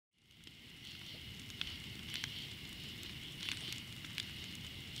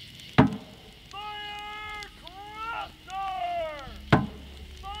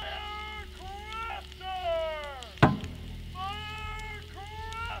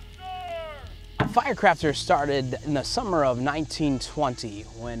Firecrafter started in the summer of 1920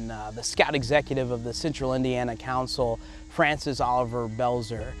 when the Scout Executive of the Central Indiana Council, Francis Oliver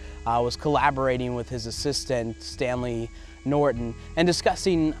Belzer, was collaborating with his assistant, Stanley Norton, and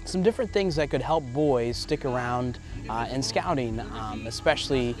discussing some different things that could help boys stick around in scouting,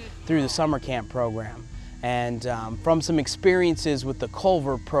 especially through the summer camp program. And from some experiences with the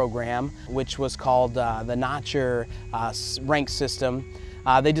Culver program, which was called the Notcher rank system,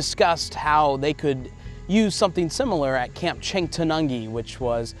 they discussed how they could use something similar at Camp Chentanungi, which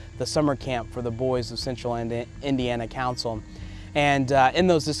was the summer camp for the boys of Central Indiana Council. And in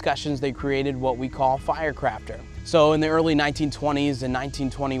those discussions, they created what we call Firecrafter. So in the early 1920s and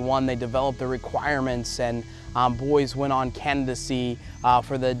 1921, they developed the requirements, and boys went on candidacy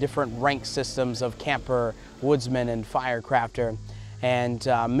for the different rank systems of camper, woodsman, and firecrafter. And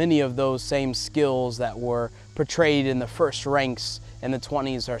many of those same skills that were portrayed in the first ranks in the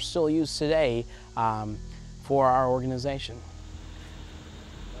 20s are still used today for our organization.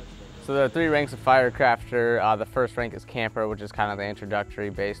 So there are 3 ranks of Firecrafter. The first rank is Camper, which is kind of the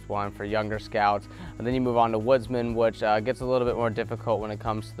introductory based one for younger scouts. And then you move on to Woodsman, which gets a little bit more difficult when it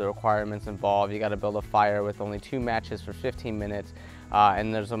comes to the requirements involved. You got to build a fire with only 2 matches for 15 minutes,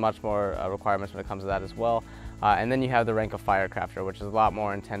 and there's a much more requirements when it comes to that as well. And then you have the rank of Firecrafter, which is a lot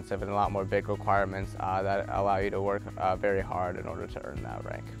more intensive and a lot more big requirements that allow you to work very hard in order to earn that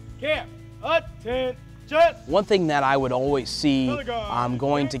rank. Camp, attention! One thing that I would always see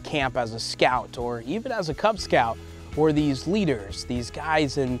going to camp as a scout or even as a Cub Scout were these leaders, these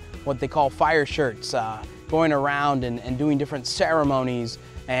guys in what they call fire shirts, going around and doing different ceremonies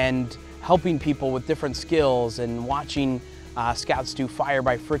and helping people with different skills and watching scouts do fire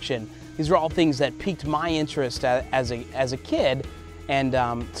by friction. These are all things that piqued my interest as a kid,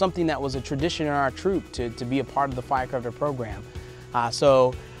 and something that was a tradition in our troop to be a part of the Firecrafter program.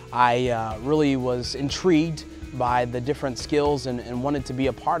 So I really was intrigued by the different skills and wanted to be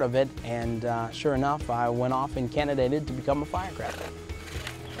a part of it, and sure enough, I went off and candidated to become a firecrafter.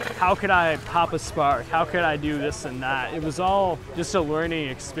 How could I pop a spark? How could I do this and that? It was all just a learning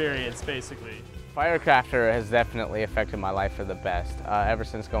experience, basically. Firecrafter has definitely affected my life for the best. Ever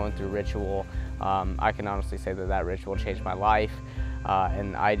since going through ritual, I can honestly say that that ritual changed my life.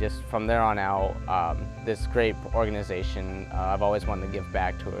 And I just, from there on out, this great organization, I've always wanted to give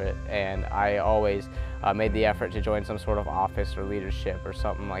back to it, and I always made the effort to join some sort of office or leadership or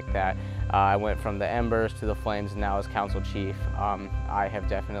something like that. I went from the embers to the flames, and now as council chief. I have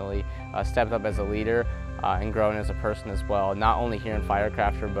definitely stepped up as a leader and grown as a person as well, not only here in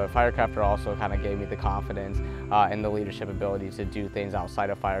Firecrafter, but Firecrafter also kind of gave me the confidence and the leadership ability to do things outside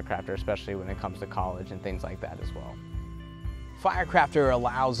of Firecrafter, especially when it comes to college and things like that as well. Firecrafter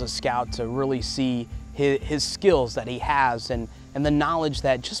allows a scout to really see his skills that he has, and the knowledge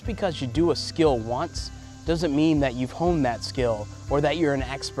that just because you do a skill once doesn't mean that you've honed that skill or that you're an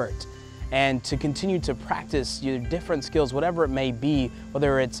expert. And to continue to practice your different skills, whatever it may be,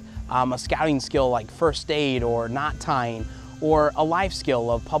 whether it's a scouting skill like first aid or knot tying, or a life skill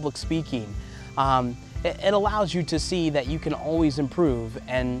of public speaking, it allows you to see that you can always improve,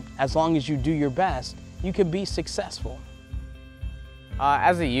 and as long as you do your best, you can be successful.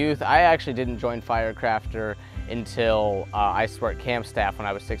 As a youth, I actually didn't join Firecrafter until I worked camp staff when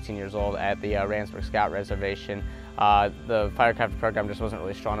I was 16 years old at the Randsburg Scout Reservation. The Firecrafter program just wasn't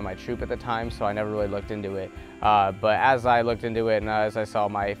really strong in my troop at the time, so I never really looked into it. But as I looked into it and as I saw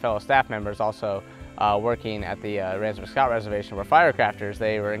my fellow staff members also working at the Randsburg Scout Reservation were Firecrafters,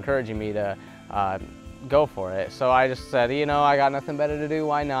 they were encouraging me to go for it. So I just said, you know, I got nothing better to do,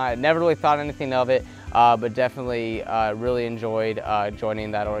 why not? Never really thought anything of it, but definitely really enjoyed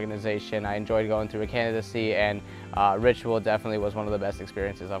joining that organization. I enjoyed going through a candidacy, and ritual definitely was one of the best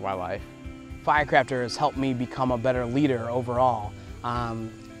experiences of my life. Firecrafter has helped me become a better leader overall.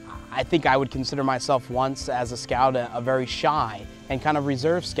 I think I would consider myself once as a scout a very shy and kind of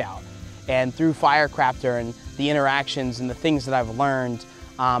reserved scout. And through Firecrafter and the interactions and the things that I've learned,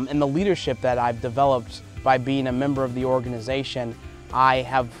 and the leadership that I've developed by being a member of the organization, I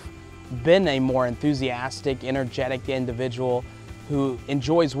have been a more enthusiastic, energetic individual who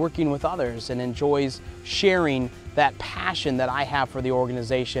enjoys working with others and enjoys sharing that passion that I have for the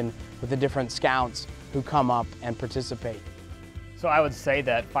organization with the different scouts who come up and participate. So I would say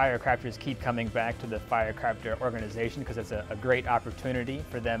that Firecrafters keep coming back to the Firecrafter organization because it's a great opportunity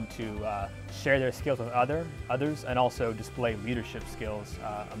for them to share their skills with others and also display leadership skills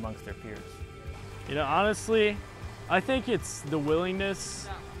amongst their peers. You know, honestly, I think it's the willingness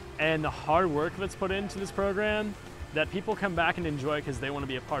and the hard work that's put into this program that people come back and enjoy because they want to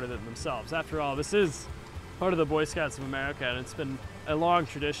be a part of it themselves. After all, this is part of the Boy Scouts of America, and it's been a long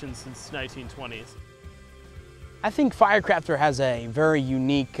tradition since 1920s. I think Firecrafter has a very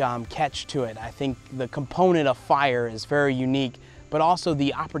unique catch to it. I think the component of fire is very unique, but also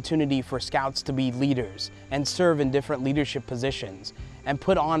the opportunity for scouts to be leaders and serve in different leadership positions and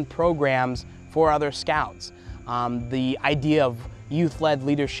put on programs for other scouts. The idea of youth-led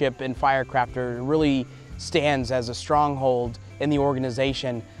leadership in Firecrafter really stands as a stronghold in the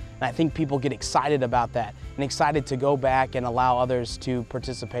organization, and I think people get excited about that and excited to go back and allow others to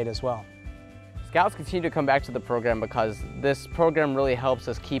participate as well. Scouts continue to come back to the program because this program really helps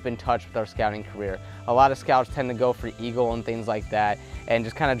us keep in touch with our scouting career. A lot of scouts tend to go for Eagle and things like that and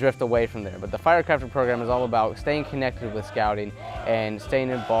just kind of drift away from there. But the Firecrafter program is all about staying connected with scouting and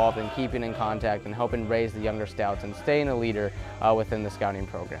staying involved and keeping in contact and helping raise the younger scouts and staying a leader within the scouting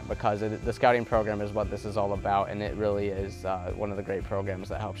program, because the scouting program is what this is all about, and it really is one of the great programs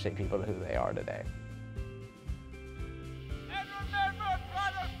that help shape people to who they are today.